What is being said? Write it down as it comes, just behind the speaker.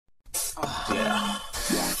Yeah.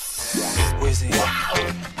 Wizzy.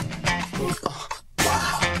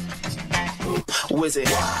 Wizzy.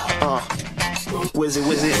 Wizzy,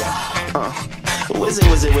 Wizzy. Wizzy,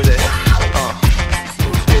 Wizzy, Wizzy.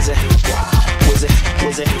 Wizzy,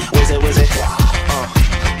 Wizzy, Wizzy, Wizzy, Wizzy. Wizzy, Wizzy,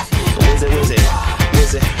 Wizzy, Wizzy.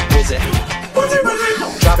 Wizzy, Wizzy.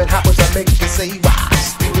 Driving hot with a make you say wow.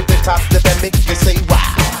 Speed with the top that make you say wow.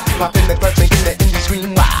 Pop in the clutch, making the engine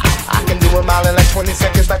scream wow. I can do a mile in like 20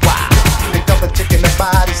 seconds like wow. Picked up a chick in the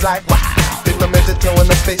body's like wow. Bit from head to toe and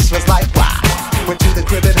the face was like wow. Went to the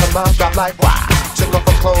crib and her mouth dropped like wow. Took off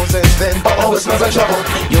her clothes and then oh, it smells like trouble.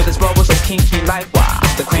 Yo, this bra was so kinky like wow.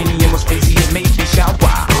 The cranium was crazy, it made me shout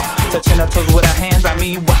wow. Touching her toes with her hands, I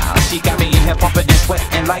mean wow. She got me in here pumping and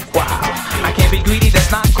sweating like wow. I can't be greedy,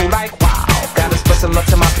 that's not cool like wow. Gotta spread some love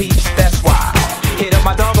to my peeps, that's why. Hit up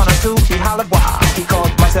my dog on her too, he hollered wow. He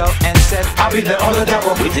called myself and said, I'll be there on the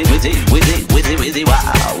double. Wizzy, Wizzy, Wizzy, Wizzy, Wizzy,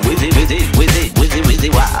 wow. Wizzy, Wizzy, Wizzy, Wizzy, Wizzy,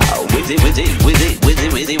 wow. Wizzy, Wizzy, Wizzy, Wizzy,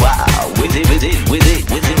 Wizzy, wow. Wizzy, Wizzy, Wizzy,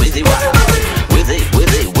 Wizzy, Wizzy, wow. Wizzy,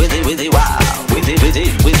 Wizzy, Wizzy, Wizzy, wow. Wizzy, Wizzy,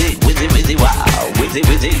 Wizzy, Wizzy, Wizzy, wow. Wizzy,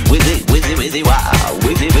 Wizzy, Wizzy, Wizzy, Wizzy, wow.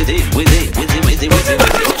 Wizzy, Wizzy, Wizzy, Wizzy, Wizzy, Wizzy, Wizzy.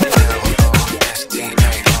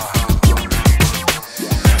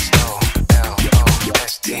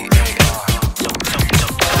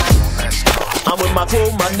 I'm with my crew,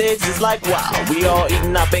 my niggas is like wow. We all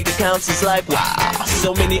eating our bank accounts, it's like wow.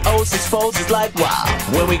 So many O's, exposed, it's like wow.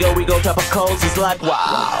 When we go top of codes, it's like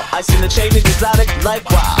wow. I seen the chain is exotic, like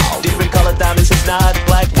wow. Different color diamonds, hypnotic,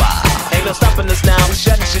 like wow. Ain't no stopping us now, we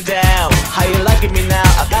shutting shit down. How you liking me now?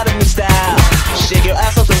 I got a new style. Shake your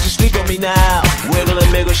ass off, don't you sleep on me now. Wiggle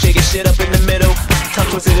and miggle, shaking shit up in the middle. Tongue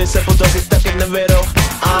twisted and simple, don't get stuck in the middle.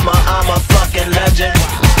 I'm a fucking legend.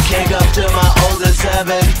 Kick up to my oldest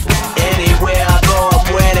heaven. Anywhere I go, I'm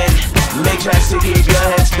winning. Make tracks to keep your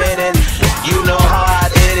head spinning. You know how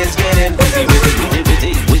hot it is getting. Wizzy, Wizzy,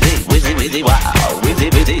 Wizzy, Wizzy, Wizzy, Wizzy, wow.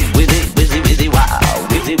 Wizzy, Wizzy, Wizzy, Wizzy, Wizzy, wow.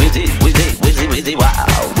 Wizzy, Wizzy, Wizzy, Wizzy, Wizzy,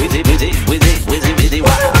 wow. Wizzy, Wizzy, Wizzy, Wizzy, Wizzy,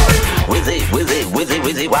 wow. Wizzy, Wizzy, Wizzy,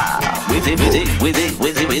 Wizzy, wow. Wizzy, Wizzy, Wizzy,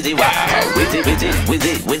 Wizzy, Wizzy, wow. Wizzy, Wizzy,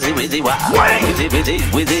 Wizzy, Wizzy, Wizzy, wow. Wizzy, Wizzy,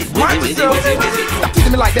 Wizzy, Wizzy, Wizzy, Wizzy, Wizzy. Stop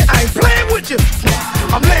teasing me like that, I ain't playing with you.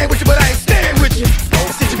 I'm laying with you, but I ain't staying with you.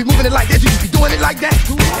 Since you be moving it like that, you be doing it like that.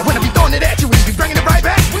 And when I be throwing it at you, you be bringing it right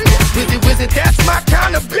back. Wizzy, Wizzy, that's my kind.